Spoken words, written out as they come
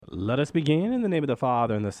Let us begin in the name of the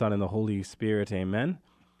Father, and the Son, and the Holy Spirit. Amen.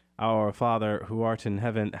 Our Father, who art in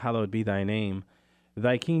heaven, hallowed be thy name.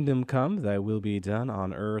 Thy kingdom come, thy will be done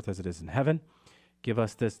on earth as it is in heaven. Give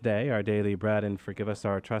us this day our daily bread, and forgive us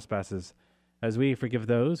our trespasses, as we forgive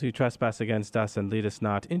those who trespass against us, and lead us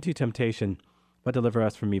not into temptation, but deliver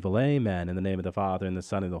us from evil. Amen. In the name of the Father, and the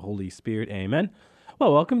Son, and the Holy Spirit. Amen.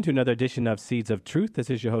 Well, welcome to another edition of Seeds of Truth.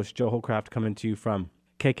 This is your host, Joe Holcraft, coming to you from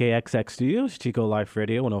KKXX Studios, Chico Life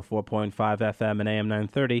Radio, 104.5 FM and AM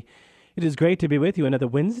 930. It is great to be with you another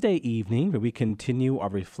Wednesday evening where we continue our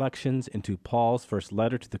reflections into Paul's first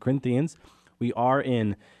letter to the Corinthians. We are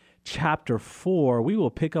in chapter 4. We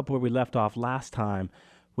will pick up where we left off last time,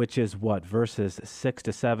 which is verses 6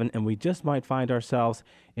 to 7, and we just might find ourselves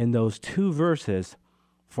in those two verses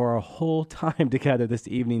for a whole time together this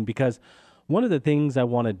evening, because one of the things I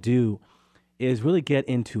want to do is really get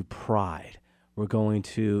into pride. We're going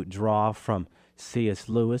to draw from C.S.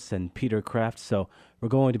 Lewis and Peter Kreeft, so we're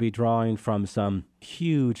going to be drawing from some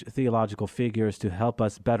huge theological figures to help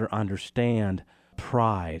us better understand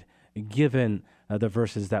pride, given the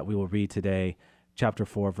verses that we will read today, chapter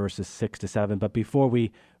 4, verses 6 to 7. But before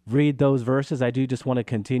we read those verses, I do just want to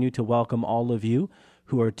continue to welcome all of you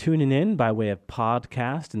who are tuning in by way of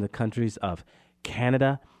podcast in the countries of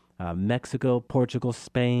Canada, Mexico, Portugal,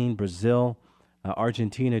 Spain, Brazil,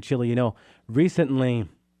 Argentina, Chile. You know, recently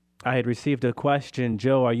I had received a question,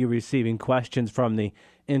 Joe, are you receiving questions from the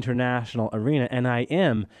international arena? And I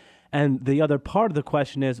am. And the other part of the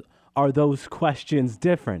question is, are those questions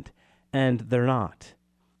different? And they're not.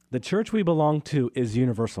 The church we belong to is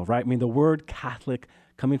universal, right? I mean, the word Catholic,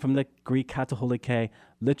 coming from the Greek katholike,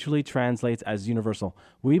 literally translates as universal.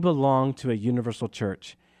 We belong to a universal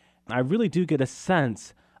church. I really do get a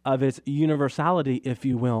sense of its universality, if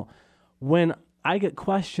you will, when I get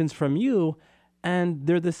questions from you, and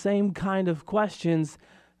they're the same kind of questions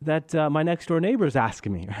that my next door neighbor is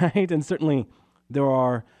asking me, right? And certainly there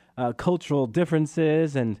are cultural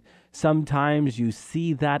differences, and sometimes you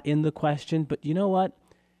see that in the question, but you know what?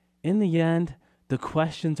 In the end, the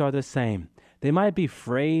questions are the same. They might be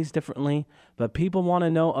phrased differently, but people want to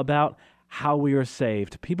know about how we are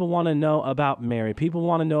saved. People want to know about Mary. People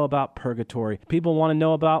want to know about purgatory. People want to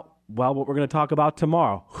know about, what we're going to talk about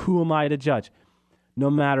tomorrow. Who am I to judge? No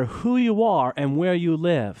matter who you are and where you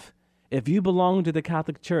live, if you belong to the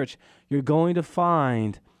Catholic Church, you're going to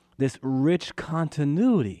find this rich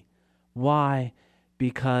continuity. Why?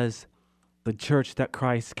 Because the church that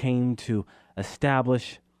Christ came to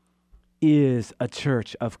establish is a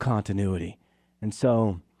church of continuity. And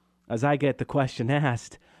so, as I get the question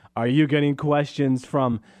asked, are you getting questions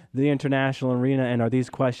from the international arena, and are these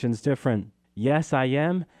questions different? Yes, I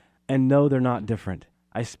am, and no, they're not different.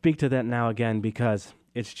 I speak to that now again because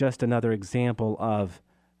it's just another example of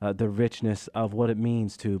the richness of what it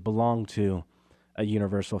means to belong to a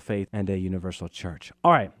universal faith and a universal church.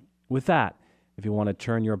 All right, with that, if you want to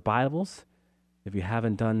turn your Bibles, if you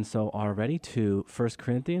haven't done so already, to 1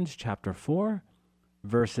 Corinthians chapter 4,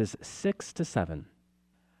 verses 6 to 7.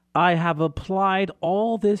 I have applied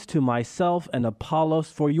all this to myself and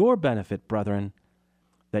Apollos for your benefit, brethren,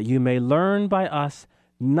 that you may learn by us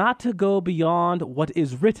not to go beyond what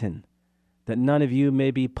is written, that none of you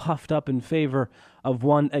may be puffed up in favor of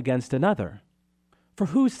one against another. For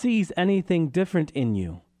who sees anything different in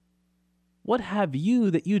you? What have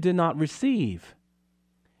you that you did not receive?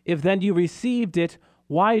 If then you received it,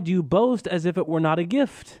 why do you boast as if it were not a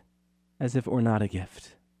gift? As if it were not a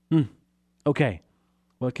gift. Okay,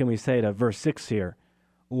 what can we say to verse 6 here?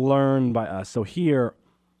 Learn by us. So here,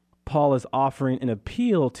 Paul is offering an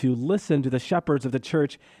appeal to listen to the shepherds of the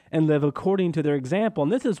church and live according to their example.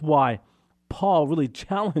 And this is why Paul really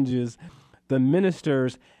challenges the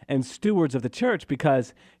ministers and stewards of the church,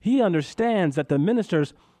 because he understands that the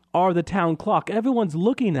ministers are the town clock. Everyone's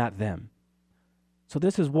looking at them. So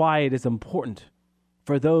this is why it is important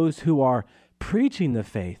for those who are preaching the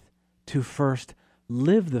faith to first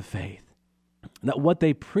live the faith. That what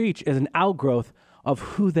they preach is an outgrowth of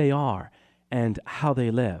who they are and how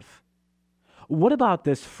they live. What about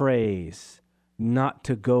this phrase, not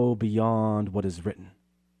to go beyond what is written?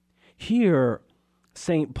 Here,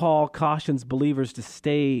 St. Paul cautions believers to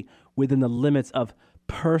stay within the limits of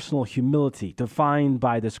personal humility defined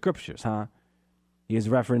by the scriptures, He is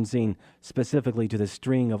referencing specifically to the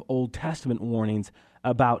string of Old Testament warnings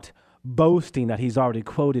about boasting that he's already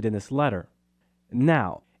quoted in this letter.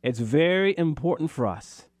 Now, it's very important for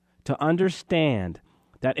us to understand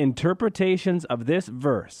that interpretations of this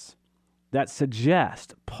verse that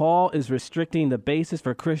suggest Paul is restricting the basis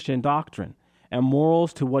for Christian doctrine and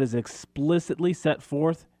morals to what is explicitly set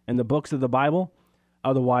forth in the books of the Bible,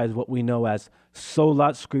 otherwise what we know as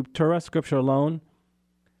sola scriptura, Scripture alone,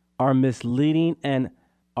 are misleading and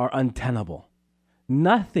are untenable.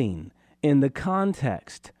 Nothing in the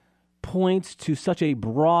context points to such a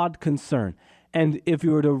broad concern. And if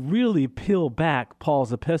you were to really peel back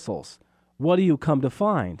Paul's epistles, what do you come to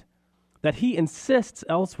find? That he insists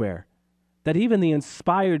elsewhere that even the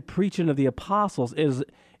inspired preaching of the apostles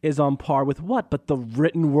is on par with what? But the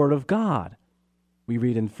written word of God. We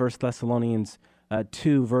read in 1 Thessalonians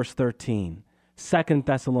 2, verse 13, 2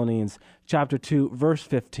 Thessalonians chapter 2, verse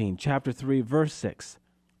 15, chapter 3, verse 6.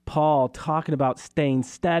 Paul talking about staying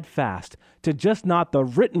steadfast to just not the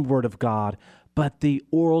written word of God, but the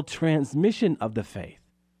oral transmission of the faith.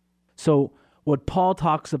 So what Paul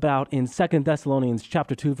talks about in 2 Thessalonians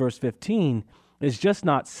chapter 2, verse 15 is just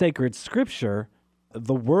not sacred scripture,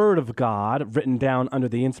 the word of God written down under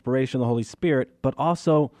the inspiration of the Holy Spirit, but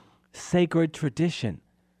also sacred tradition,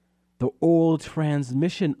 the oral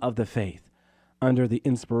transmission of the faith under the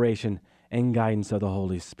inspiration and guidance of the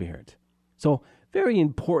Holy Spirit. So very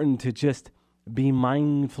important to just be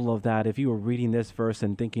mindful of that if you were reading this verse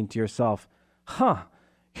and thinking to yourself,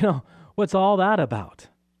 what's all that about?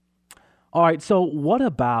 All right, so what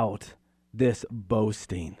about this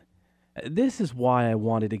boasting? This is why I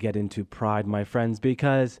wanted to get into pride, my friends,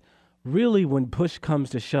 because really when push comes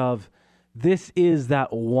to shove, this is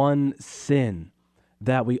that one sin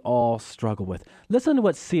that we all struggle with. Listen to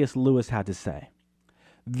what C.S. Lewis had to say.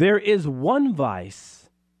 There is one vice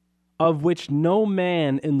of which no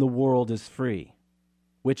man in the world is free,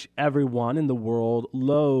 which everyone in the world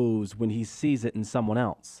loathes when he sees it in someone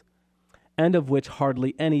else, and of which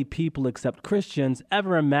hardly any people except Christians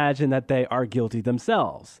ever imagine that they are guilty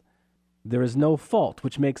themselves. There is no fault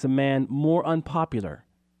which makes a man more unpopular,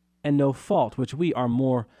 and no fault which we are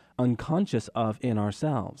more unconscious of in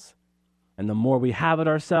ourselves. And the more we have it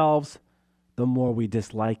ourselves, the more we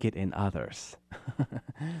dislike it in others.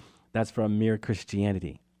 That's from Mere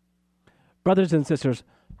Christianity. Brothers and sisters,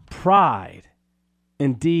 pride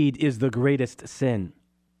indeed is the greatest sin.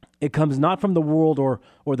 It comes not from the world or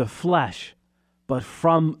the flesh, but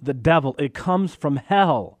from the devil. It comes from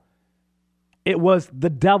hell. It was the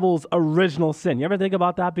devil's original sin. You ever think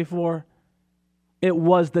about that before? It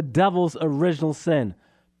was the devil's original sin.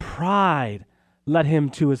 Pride led him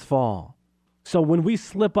to his fall. So when we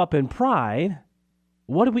slip up in pride,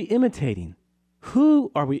 what are we imitating?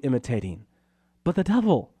 Who are we imitating? But the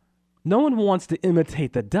devil. No one wants to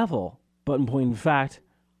imitate the devil, but in point of fact,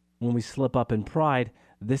 when we slip up in pride,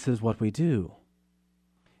 this is what we do.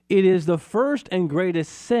 It is the first and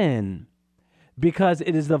greatest sin because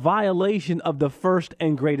it is the violation of the first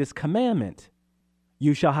and greatest commandment.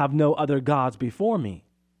 You shall have no other gods before me.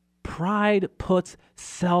 Pride puts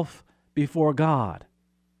self before God.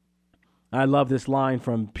 I love this line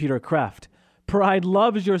from Peter Kreeft. Pride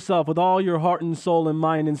loves yourself with all your heart and soul and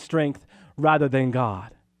mind and strength rather than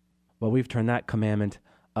God. Well, we've turned that commandment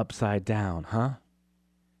upside down, huh?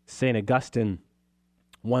 St. Augustine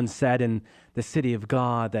once said in The City of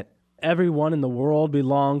God that everyone in the world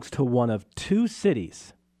belongs to one of two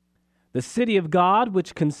cities. The city of God,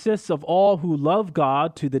 which consists of all who love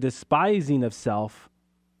God to the despising of self,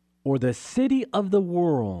 or the city of the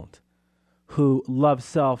world, who love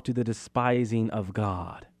self to the despising of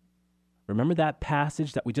God. Remember that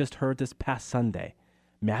passage that we just heard this past Sunday,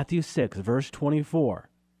 Matthew 6, verse 24.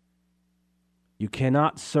 You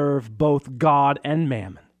cannot serve both God and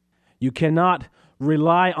mammon. You cannot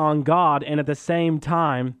rely on God and at the same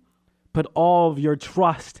time put all of your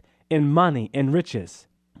trust in money and riches.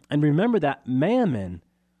 And remember that mammon,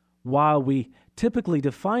 while we typically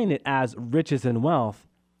define it as riches and wealth,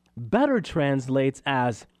 better translates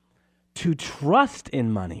as to trust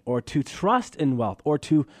in money or to trust in wealth or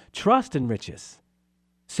to trust in riches.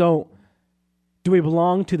 So, do we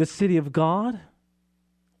belong to the city of God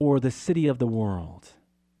or the city of the world?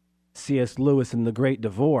 C.S. Lewis in The Great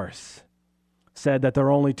Divorce said that there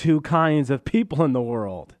are only two kinds of people in the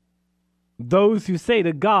world. Those who say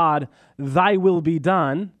to God, thy will be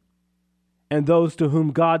done, and those to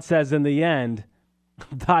whom God says in the end,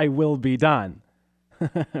 thy will be done.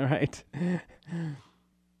 Right?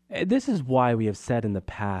 This is why we have said in the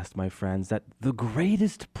past, my friends, that the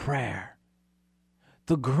greatest prayer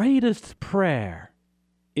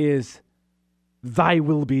is thy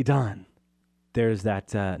will be done. There's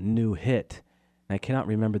that new hit. I cannot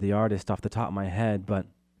remember the artist off the top of my head, but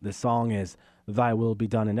the song is Thy Will Be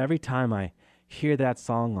Done. And every time I hear that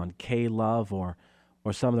song on K-Love or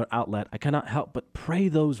some other outlet, I cannot help but pray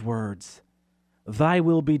those words. Thy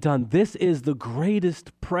will be done. This is the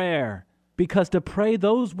greatest prayer, because to pray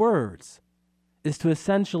those words is to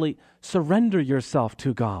essentially surrender yourself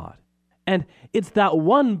to God And it's that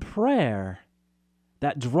one prayer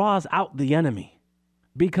that draws out the enemy.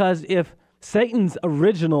 Because if Satan's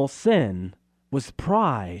original sin was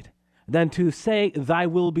pride, then to say, thy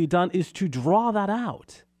will be done, is to draw that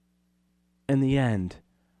out. In the end,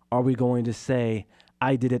 are we going to say,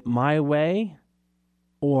 I did it my way,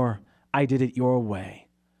 or I did it your way?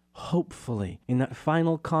 Hopefully, in that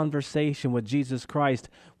final conversation with Jesus Christ,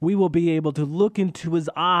 we will be able to look into his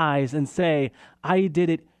eyes and say, I did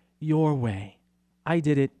it your way. I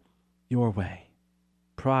did it your way.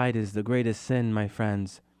 Pride is the greatest sin, my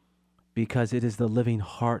friends, because it is the living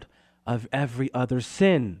heart of every other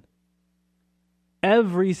sin.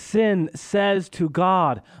 Every sin says to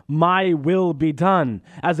God, my will be done,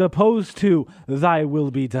 as opposed to thy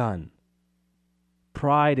will be done.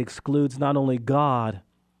 Pride excludes not only God,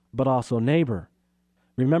 but also neighbor.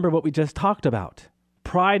 Remember what we just talked about.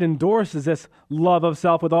 Pride endorses this love of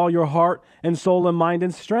self with all your heart and soul and mind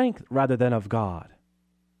and strength rather than of God.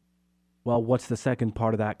 Well, what's the second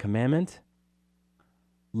part of that commandment?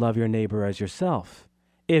 Love your neighbor as yourself.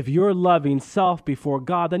 If you're loving self before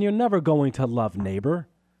God, then you're never going to love neighbor.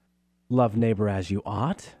 Love neighbor as you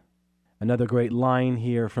ought. Another great line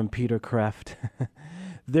here from Peter Kreeft.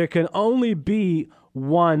 There can only be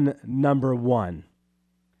one number one.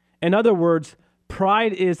 In other words,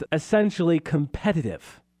 pride is essentially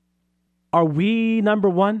competitive. Are we number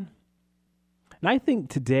one? And I think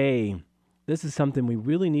today, this is something we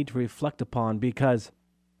really need to reflect upon, because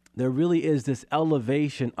there really is this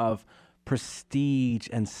elevation of prestige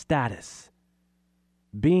and status.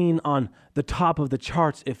 Being on the top of the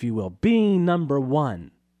charts, if you will, being number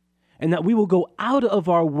one. And that we will go out of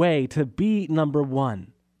our way to be number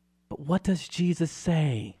one. But what does Jesus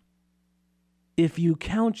say? If you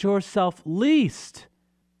count yourself least,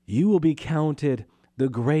 you will be counted the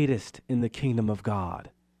greatest in the kingdom of God.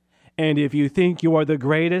 And if you think you are the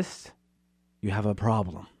greatest, you have a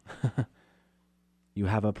problem. You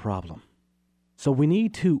have a problem. So we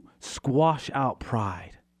need to squash out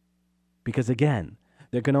pride. Because again,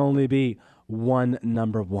 there can only be one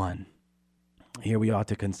number one. Here we ought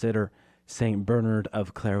to consider Saint Bernard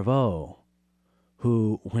of Clairvaux,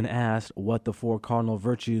 who, when asked what the four cardinal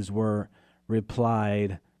virtues were,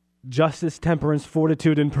 replied, justice, temperance,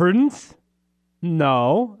 fortitude, and prudence?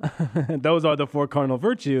 No, those are the four cardinal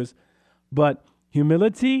virtues. But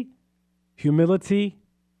humility, humility,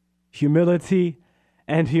 humility,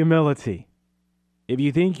 and humility. If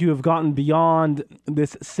you think you have gotten beyond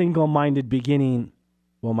this single-minded beginning,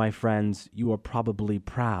 well, my friends, you are probably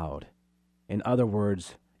proud. In other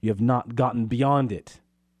words, you have not gotten beyond it.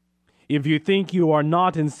 If you think you are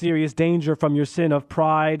not in serious danger from your sin of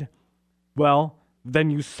pride, well, then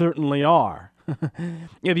you certainly are.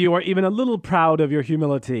 If you are even a little proud of your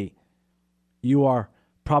humility, you are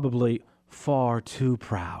probably far too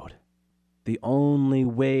proud. The only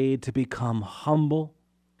way to become humble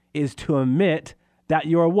is to admit that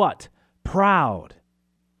you're what? Proud.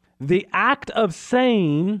 The act of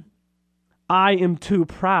saying, I am too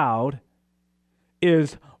proud,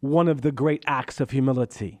 is one of the great acts of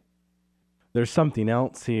humility. There's something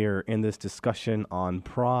else here in this discussion on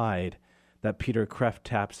pride that Peter Kreeft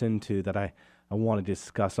taps into that I want to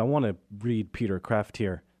discuss. I want to read Peter Kreeft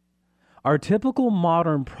here. Our typical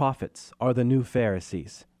modern prophets are the new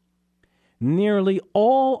Pharisees. Nearly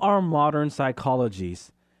all our modern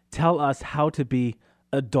psychologies tell us how to be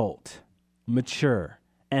adult, mature,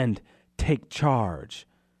 and take charge.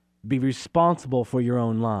 Be responsible for your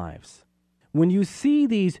own lives. When you see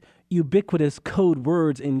these ubiquitous code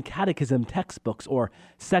words in catechism textbooks or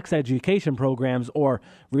sex education programs or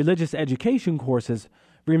religious education courses,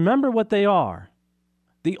 remember what they are.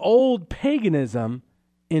 The old paganism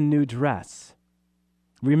in new dress.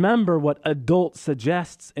 Remember what adult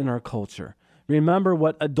suggests in our culture. Remember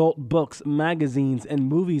what adult books, magazines, and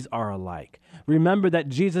movies are alike. Remember that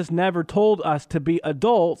Jesus never told us to be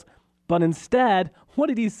adults, but instead, what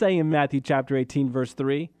did he say in Matthew chapter 18, verse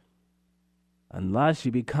 3? Unless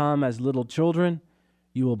you become as little children,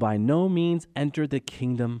 you will by no means enter the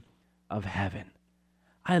kingdom of heaven.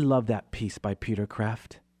 I love that piece by Peter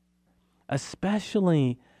Kreeft.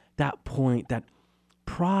 Especially that point that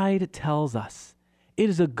pride tells us it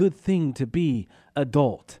is a good thing to be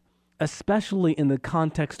adult, especially in the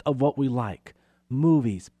context of what we like.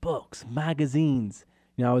 Movies, books, magazines.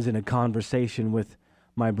 You know, I was in a conversation with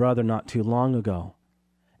my brother not too long ago,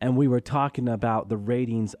 and we were talking about the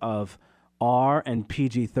ratings of R and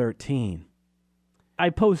PG-13. I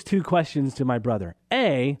posed two questions to my brother.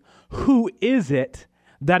 A, who is it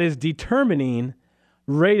that is determining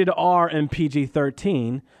rated R and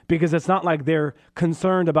PG-13? Because it's not like they're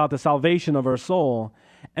concerned about the salvation of our soul.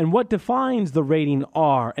 And what defines the rating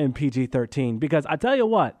R and PG-13? Because I tell you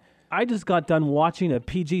what, I just got done watching a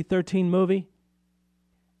PG-13 movie,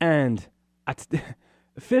 and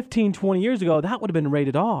 15, 20 years ago, that would have been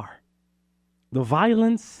rated R. The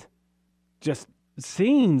violence, just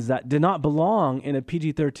scenes that did not belong in a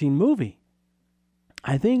PG-13 movie.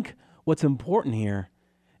 I think what's important here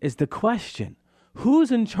is the question,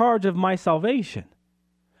 who's in charge of my salvation?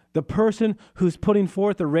 The person who's putting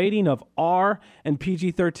forth a rating of R and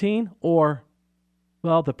PG-13, or,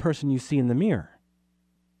 well, the person you see in the mirror?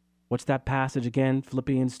 What's that passage again?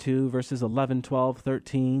 Philippians 2, verses 11, 12,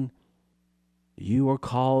 13. You are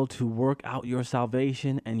called to work out your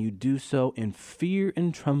salvation, and you do so in fear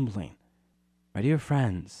and trembling. My dear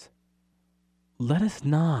friends, let us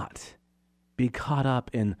not be caught up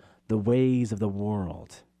in the ways of the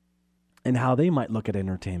world and how they might look at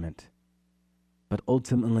entertainment, but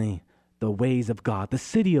ultimately the ways of God, the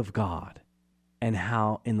city of God, and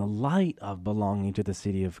how in the light of belonging to the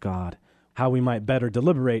city of God, how we might better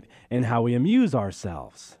deliberate in how we amuse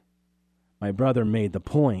ourselves. My brother made the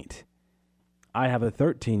point. I have a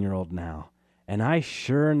 13-year-old now, and I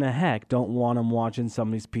sure in the heck don't want him watching some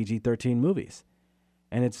of these PG-13 movies.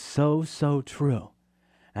 And it's so, so true.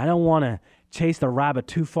 And I don't want to chase the rabbit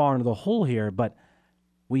too far into the hole here, but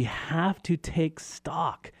we have to take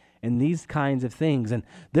stock in these kinds of things. And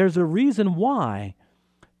there's a reason why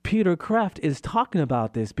Peter Kreeft is talking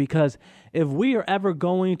about this, because if we are ever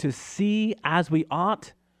going to see as we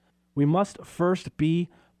ought, we must first be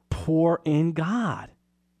poor in God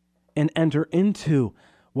and enter into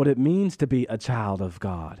what it means to be a child of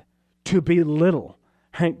God, to be little,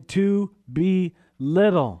 to be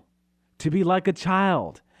little, to be like a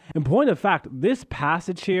child. In point of fact, this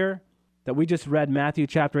passage here that we just read, Matthew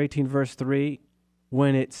chapter 18, verse 3,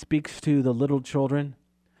 when it speaks to the little children,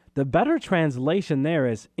 the better translation there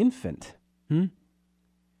is infant. And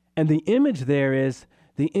the image there is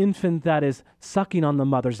the infant that is sucking on the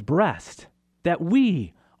mother's breast. That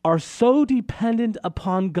we are so dependent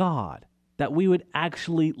upon God that we would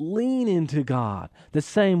actually lean into God the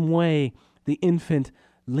same way the infant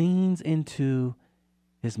leans into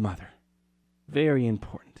his mother. Very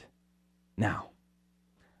important. Now,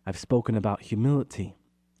 I've spoken about humility.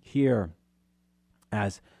 Here,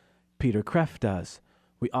 as Peter Kreeft does,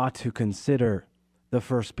 we ought to consider the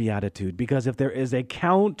first beatitude, because if there is a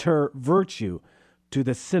counter virtue to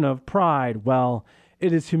the sin of pride, well,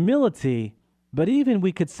 it is humility. But even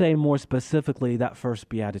we could say more specifically that first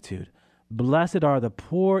beatitude, blessed are the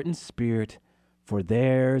poor in spirit, for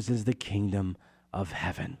theirs is the kingdom of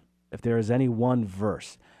heaven. If there is any one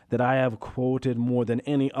verse that I have quoted more than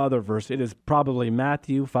any other verse, it is probably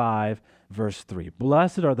Matthew 5, verse 3.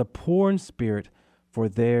 Blessed are the poor in spirit, for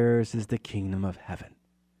theirs is the kingdom of heaven.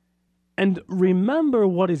 And remember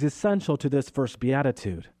what is essential to this first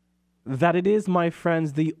beatitude, that it is, my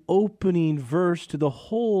friends, the opening verse to the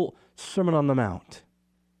whole Sermon on the Mount.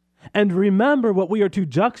 And remember what we are to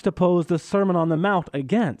juxtapose the Sermon on the Mount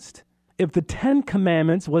against. If the 10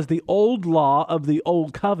 Commandments was the old law of the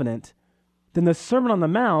Old Covenant, then the Sermon on the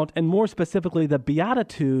Mount, and more specifically the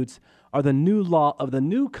Beatitudes, are the new law of the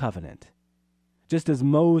New Covenant. Just as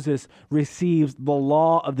Moses receives the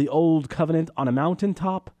law of the Old Covenant on a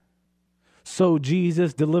mountaintop, so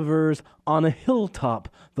Jesus delivers on a hilltop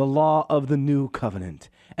the law of the New Covenant.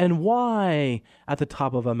 And why at the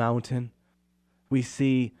top of a mountain? We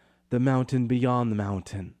see the mountain beyond the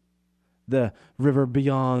mountain, the river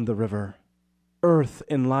beyond the river, earth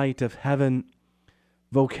in light of heaven,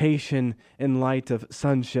 vocation in light of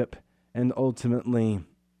sonship, and ultimately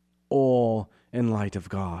all in light of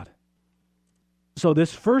God. So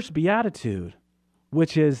this first beatitude,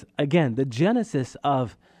 which is, again, the genesis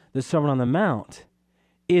of the Sermon on the Mount,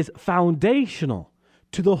 is foundational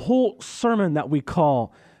to the whole sermon that we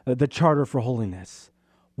call the Charter for Holiness.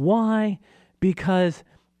 Why? Because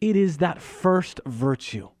it is that first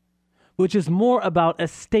virtue, which is more about a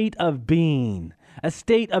state of being, a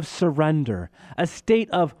state of surrender, a state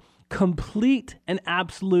of complete and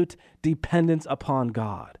absolute dependence upon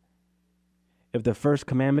God. If the first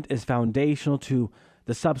commandment is foundational to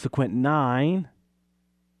the subsequent 9,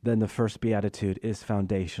 then the first beatitude is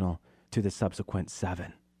foundational to the subsequent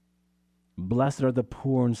 7. Blessed are the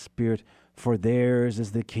poor in spirit, for theirs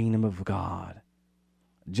is the kingdom of God.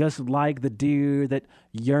 Just like the deer that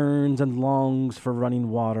yearns and longs for running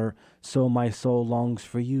water, so my soul longs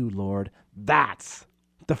for you, Lord. That's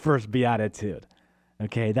the first beatitude.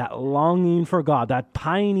 Okay, that longing for God, that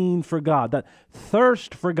pining for God, that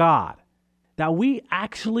thirst for God, that we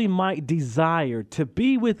actually might desire to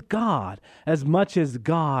be with God as much as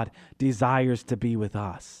God desires to be with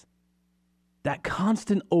us. That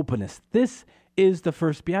constant openness. This is the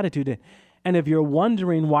first beatitude. And if you're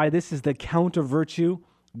wondering why this is the counter virtue,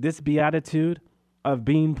 this beatitude of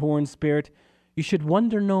being poor in spirit, you should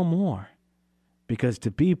wonder no more. Because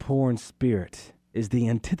to be poor in spirit is the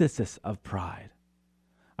antithesis of pride.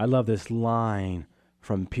 I love this line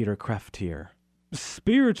from Peter Kreeft here.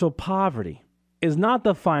 Spiritual poverty is not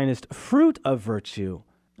the finest fruit of virtue.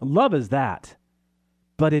 Love is that.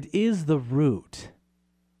 But it is the root.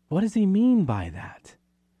 What does he mean by that?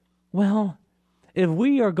 Well, if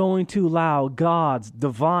we are going to allow God's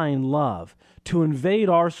divine love to invade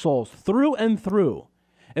our souls through and through,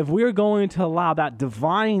 if we are going to allow that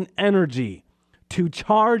divine energy to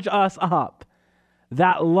charge us up,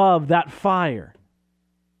 that love, that fire,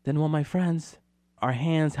 then, well, my friends, our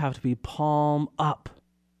hands have to be palm up,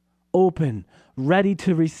 open, ready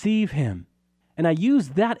to receive him. And I use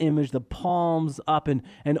that image, the palms up and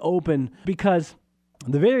open, because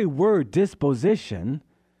the very word disposition,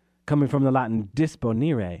 coming from the Latin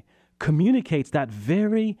disponere, communicates that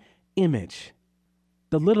very image.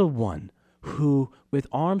 The little one who, with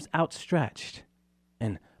arms outstretched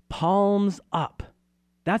and palms up,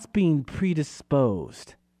 that's being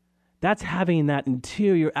predisposed. That's having that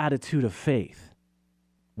interior attitude of faith.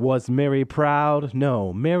 Was Mary proud?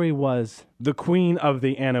 No, Mary was the queen of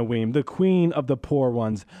the Anawim, the queen of the poor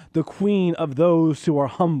ones, the queen of those who are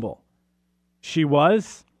humble. She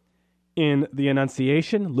was in the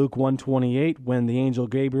Annunciation, Luke 1:28, when the angel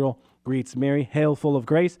Gabriel greets Mary, hail full of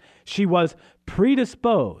grace. She was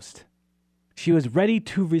predisposed. She was ready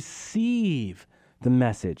to receive the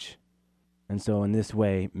message. And so in this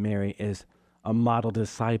way, Mary is a model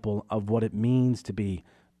disciple of what it means to be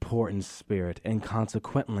poor in spirit, and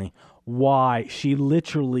consequently, why she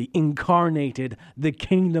literally incarnated the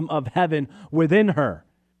kingdom of heaven within her.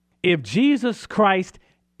 If Jesus Christ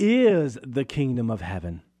is the kingdom of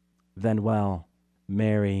heaven, then, well,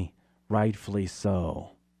 Mary, rightfully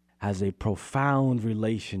so, has a profound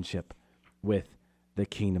relationship with the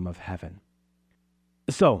kingdom of heaven.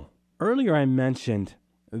 So, earlier I mentioned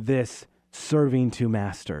this serving two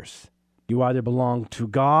masters. You either belong to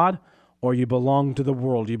God or you belong to the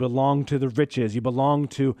world. You belong to the riches. You belong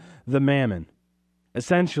to the mammon.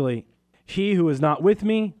 Essentially, he who is not with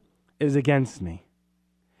me is against me.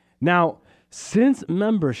 Now, since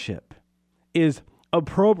membership is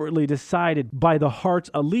appropriately decided by the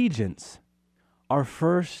heart's allegiance, our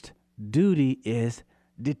first duty is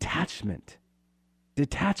detachment.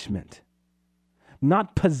 Detachment.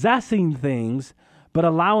 Not possessing things, but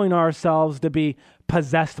allowing ourselves to be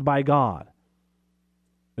possessed by God.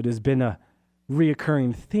 It has been a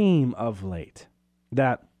reoccurring theme of late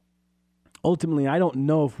that ultimately I don't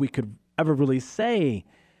know if we could ever really say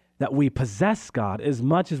that we possess God as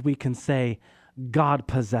much as we can say God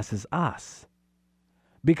possesses us.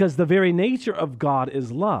 Because the very nature of God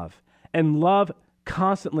is love, and love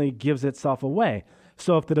constantly gives itself away.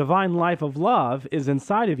 So if the divine life of love is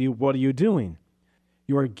inside of you, what are you doing?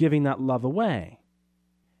 You are giving that love away.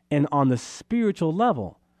 And on the spiritual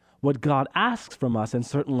level, what God asks from us, and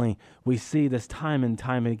certainly we see this time and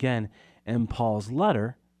time again in Paul's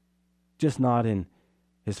letter, just not in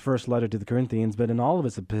his first letter to the Corinthians, but in all of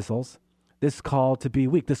his epistles, this call to be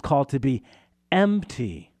weak, this call to be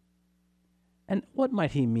empty. And what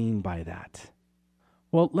might he mean by that?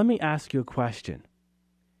 Well, let me ask you a question.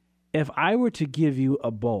 If I were to give you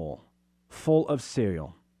a bowl full of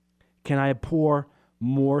cereal, can I pour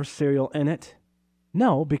more cereal in it?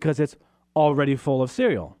 No, because it's already full of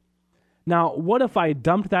cereal. Now, what if I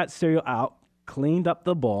dumped that cereal out, cleaned up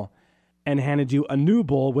the bowl, and handed you a new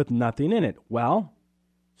bowl with nothing in it? Well,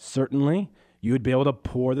 certainly you would be able to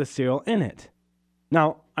pour the cereal in it.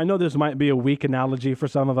 Now, I know this might be a weak analogy for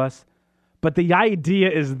some of us, but the idea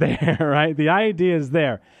is there, right? The idea is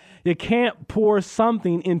there. You can't pour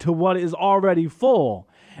something into what is already full.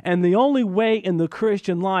 And the only way in the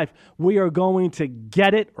Christian life we are going to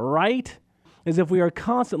get it right is if we are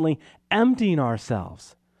constantly emptying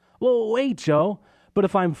ourselves. Well, wait, Joe, but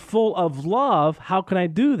if I'm full of love, how can I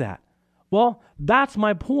do that? Well, that's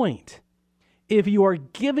my point. If you are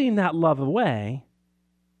giving that love away,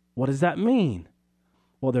 what does that mean?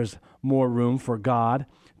 Well, there's more room for God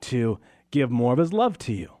to give more of his love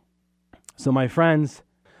to you. So, my friends,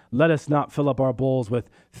 let us not fill up our bowls with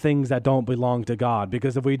things that don't belong to God,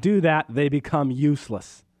 because if we do that, they become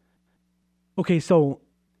useless. Okay, so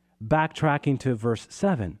backtracking to verse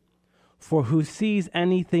 7. For who sees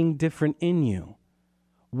anything different in you?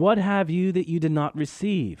 What have you that you did not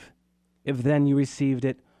receive? If then you received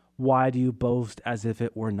it, why do you boast as if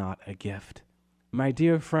it were not a gift? My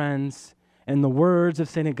dear friends, in the words of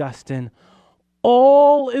St. Augustine,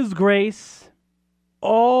 all is grace,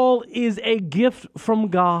 all is a gift from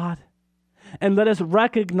God. And let us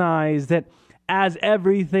recognize that as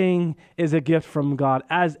everything is a gift from God,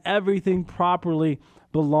 as everything properly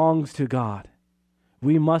belongs to God,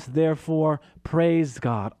 we must therefore praise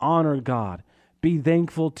God, honor God, be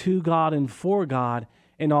thankful to God and for God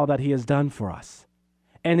in all that he has done for us.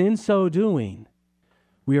 And in so doing,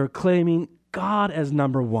 we are claiming God as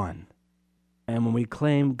number one. And when we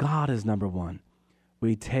claim God as number one,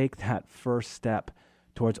 we take that first step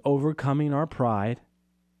towards overcoming our pride,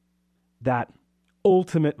 that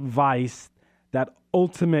ultimate vice, that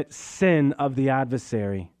ultimate sin of the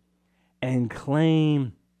adversary, and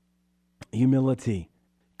claim humility,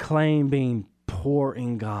 claim being poor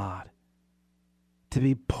in God. To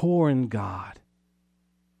be poor in God,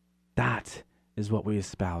 that is what we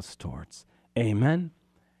espouse towards. Amen.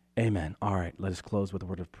 Amen. All right, let us close with a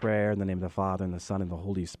word of prayer in the name of the Father, and the Son, and the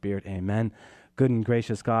Holy Spirit. Amen. Good and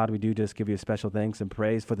gracious God, we do just give you special thanks and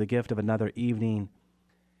praise for the gift of another evening,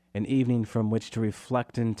 an evening from which to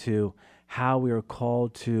reflect into how we are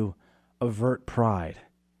called to avert pride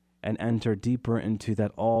and enter deeper into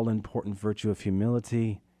that all-important virtue of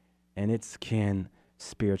humility and its kin,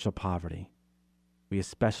 spiritual poverty. We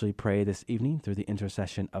especially pray this evening through the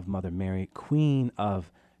intercession of Mother Mary, Queen of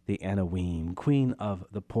the Anawim, Queen of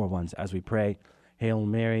the poor ones, as we pray, Hail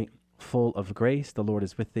Mary, full of grace, the Lord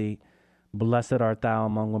is with thee. Blessed art thou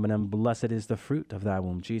among women, and blessed is the fruit of thy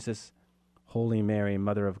womb, Jesus. Holy Mary,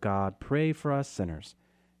 Mother of God, pray for us sinners,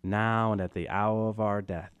 now and at the hour of our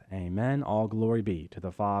death. Amen. All glory be to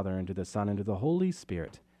the Father, and to the Son, and to the Holy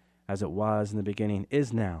Spirit, as it was in the beginning,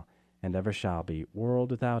 is now, and ever shall be, world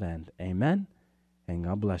without end. Amen. And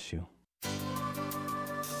God bless you.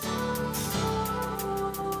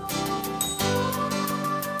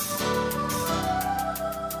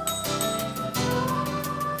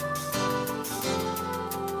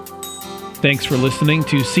 Thanks for listening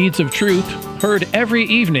to Seeds of Truth, heard every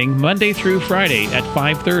evening, Monday through Friday at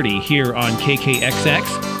 5:30 here on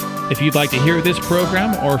KKXX. If you'd like to hear this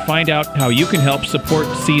program or find out how you can help support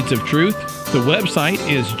Seeds of Truth, the website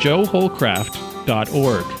is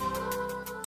joeholcraft.org.